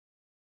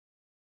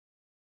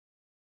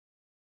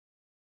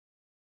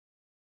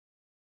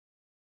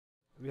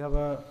We have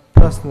a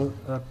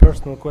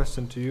personal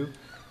question to you.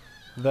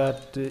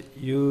 That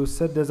you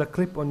said there's a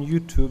clip on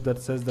YouTube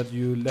that says that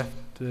you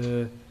left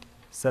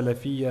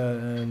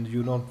Salafiyya and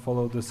you don't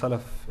follow the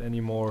Salaf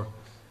anymore.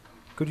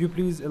 Could you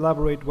please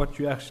elaborate what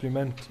you actually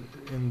meant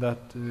in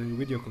that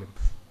video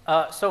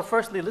clip? So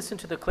firstly, listen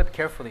to the clip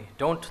carefully.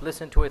 Don't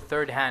listen to it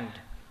third hand.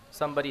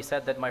 Somebody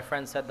said that, my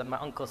friend said that, my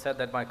uncle said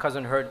that, my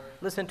cousin heard.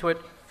 Listen to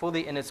it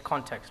fully in its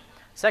context.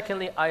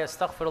 Secondly, I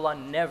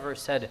astaghfirullah never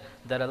said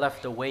that I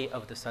left the way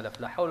of the Salaf.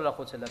 La hawla wa la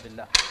quwwata illa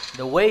billah.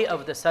 The way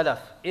of the Salaf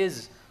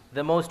is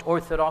the most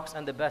orthodox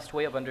and the best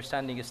way of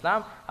understanding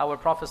Islam. Our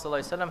Prophet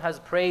ﷺ has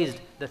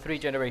praised the three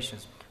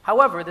generations.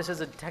 However, this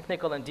is a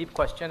technical and deep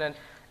question, and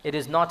it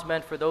is not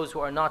meant for those who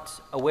are not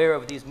aware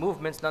of these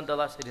movements.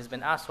 Nonetheless, it has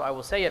been asked, so I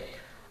will say it.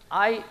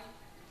 I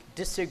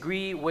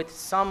disagree with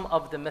some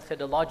of the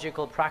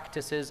methodological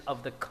practices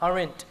of the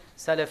current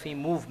Salafi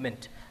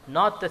movement,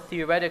 not the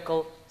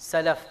theoretical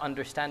Salaf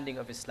understanding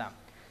of Islam.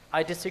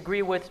 I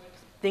disagree with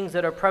things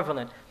that are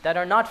prevalent, that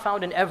are not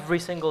found in every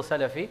single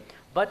Salafi,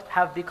 but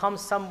have become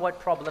somewhat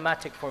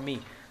problematic for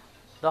me.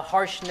 The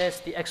harshness,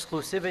 the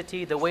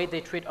exclusivity, the way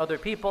they treat other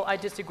people, I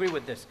disagree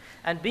with this.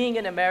 And being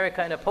in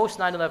America in a post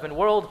 9/11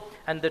 world,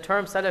 and the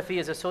term Salafi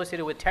is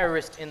associated with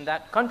terrorists in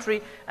that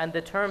country, and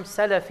the term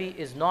Salafi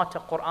is not a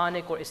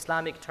Quranic or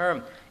Islamic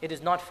term. It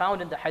is not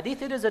found in the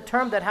Hadith. It is a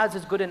term that has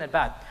its good and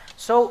bad.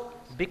 So,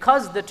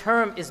 because the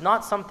term is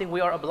not something we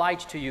are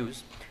obliged to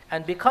use,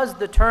 and because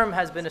the term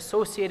has been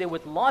associated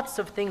with lots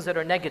of things that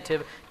are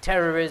negative,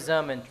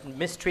 terrorism and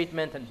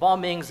mistreatment and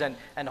bombings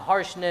and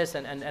harshness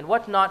and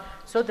whatnot,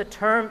 so the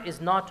term is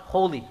not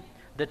holy.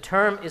 The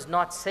term is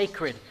not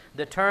sacred.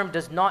 The term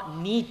does not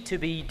need to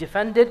be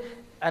defended,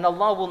 and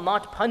Allah will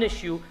not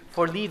punish you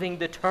for leaving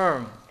the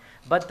term.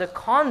 But the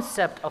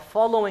concept of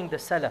following the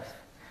Salaf,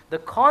 the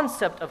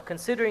concept of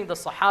considering the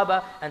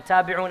Sahaba and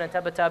Tabi'un and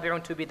Taba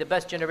Tabi'un to be the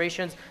best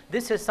generations,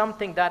 this is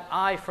something that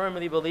I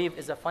firmly believe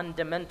is a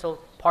fundamental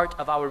part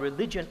of our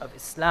religion of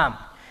Islam.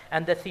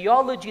 And the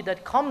theology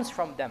that comes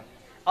from them,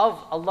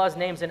 of Allah's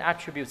names and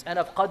attributes, and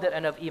of Qadr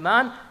and of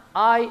Iman,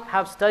 I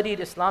have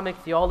studied Islamic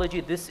theology.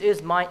 This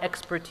is my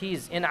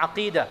expertise in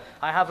Aqeedah.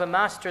 I have a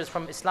master's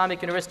from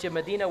Islamic University of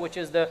Medina, which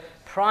is the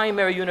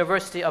primary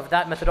university of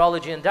that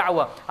methodology and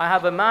da'wah. I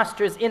have a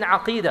master's in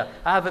Aqeedah.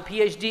 I have a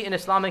PhD in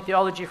Islamic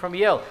theology from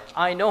Yale.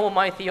 I know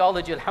my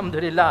theology,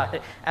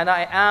 alhamdulillah. And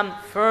I am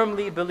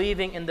firmly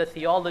believing in the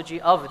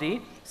theology of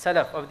the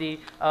Salaf, of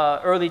the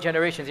early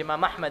generations,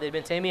 Imam Ahmad,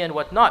 Ibn Taymiyyah and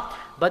whatnot.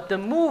 But the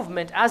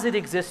movement as it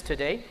exists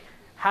today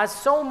has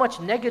so much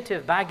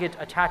negative baggage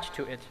attached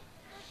to it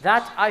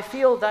that I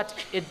feel that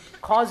it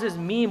causes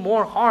me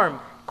more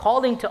harm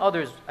calling to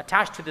others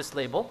attached to this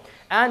label.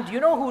 And you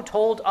know who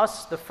told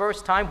us the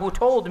first time, who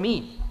told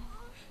me,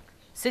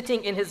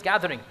 sitting in his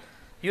gathering,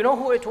 you know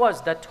who it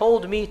was that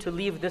told me to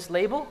leave this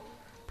label?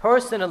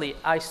 Personally,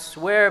 I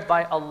swear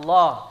by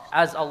Allah,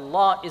 as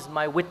Allah is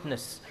my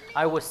witness,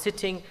 I was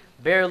sitting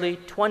barely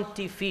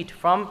 20 feet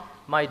from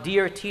my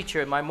dear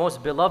teacher, my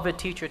most beloved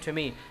teacher to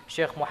me,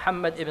 Sheikh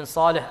Muhammad ibn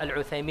Salih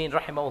al-Uthaymeen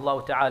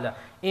rahimahullah ta'ala,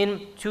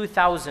 in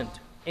 2000,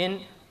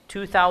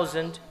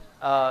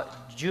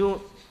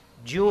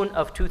 June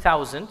of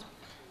 2000,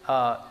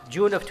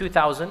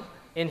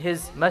 in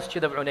his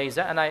Masjid of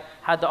Unayza, and I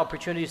had the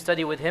opportunity to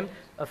study with him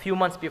a few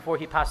months before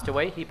he passed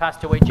away. He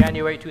passed away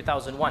January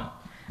 2001,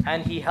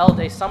 and he held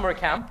a summer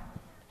camp.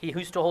 He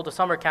used to hold a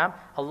summer camp.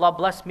 Allah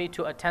blessed me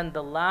to attend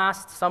the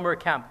last summer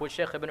camp with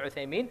Sheikh Ibn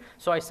Uthaymeen.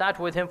 So I sat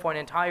with him for an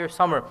entire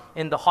summer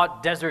in the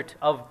hot desert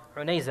of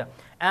Unayza.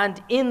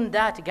 And in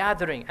that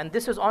gathering, and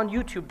this is on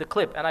YouTube, the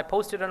clip, and I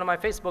posted it on my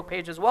Facebook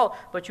page as well,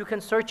 but you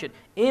can search it.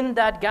 In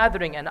that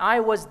gathering, and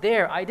I was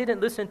there, I didn't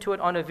listen to it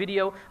on a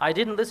video, I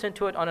didn't listen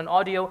to it on an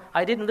audio,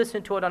 I didn't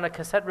listen to it on a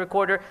cassette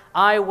recorder.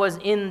 I was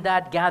in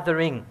that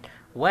gathering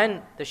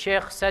when the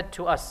Sheikh said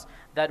to us,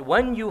 that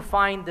when you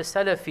find the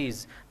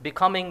Salafis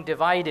becoming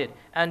divided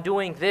and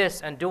doing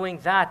this and doing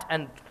that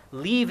and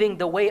leaving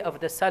the way of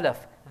the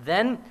Salaf,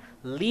 then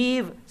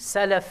leave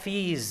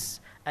Salafis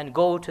and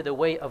go to the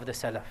way of the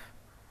Salaf.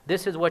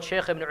 This is what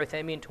Shaykh Ibn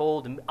Uthaymeen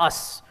told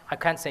us. I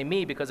can't say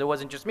me because it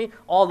wasn't just me,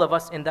 all of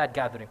us in that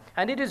gathering.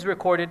 And it is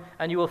recorded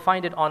and you will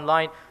find it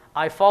online.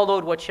 I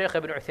followed what Shaykh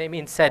Ibn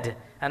Uthaymeen said,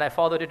 and I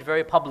followed it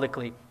very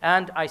publicly.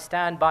 And I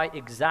stand by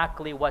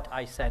exactly what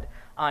I said.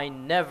 I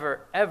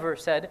never ever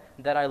said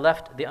that I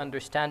left the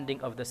understanding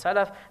of the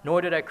Salaf,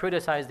 nor did I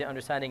criticize the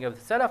understanding of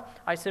the Salaf.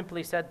 I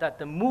simply said that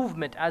the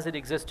movement as it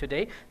exists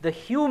today, the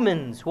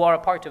humans who are a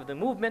part of the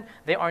movement,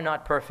 they are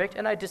not perfect,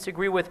 and I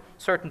disagree with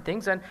certain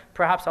things, and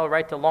perhaps I'll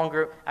write a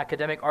longer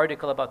academic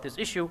article about this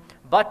issue.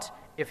 But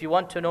if you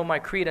want to know my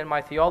creed and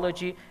my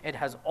theology, it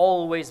has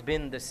always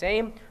been the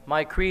same.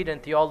 My creed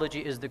and theology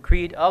is the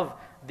creed of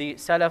the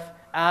Salaf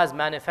as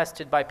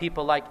manifested by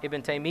people like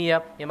Ibn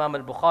Taymiyyah, Imam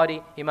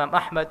al-Bukhari, Imam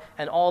Ahmad,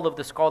 and all of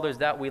the scholars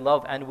that we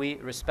love and we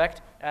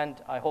respect. And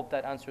I hope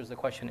that answers the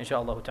question,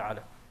 inshaAllah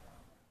ta'ala.